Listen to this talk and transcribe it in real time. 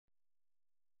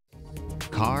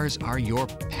Cars are your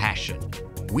passion.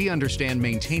 We understand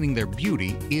maintaining their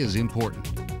beauty is important.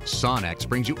 Sonax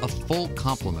brings you a full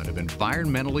complement of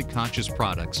environmentally conscious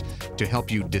products to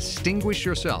help you distinguish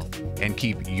yourself and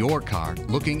keep your car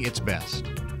looking its best.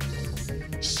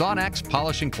 Sonax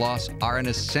polishing cloths are an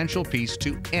essential piece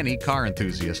to any car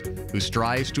enthusiast who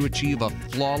strives to achieve a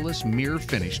flawless mirror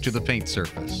finish to the paint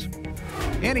surface.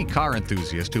 Any car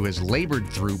enthusiast who has labored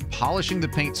through polishing the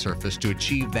paint surface to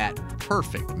achieve that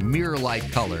perfect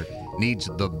mirror-like color needs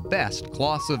the best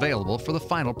cloths available for the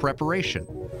final preparation.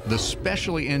 The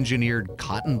specially engineered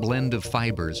cotton blend of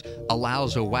fibers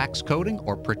allows a wax coating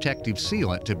or protective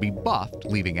sealant to be buffed,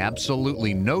 leaving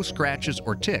absolutely no scratches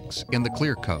or ticks in the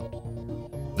clear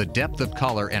coat. The depth of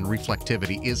color and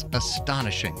reflectivity is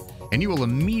astonishing, and you will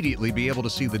immediately be able to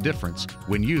see the difference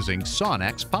when using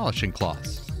Sonax polishing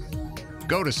cloths.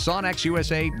 Go to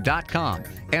SonaxUSA.com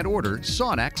and order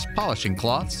Sonax polishing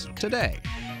cloths today.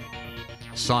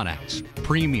 Sonax,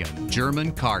 premium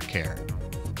German car care.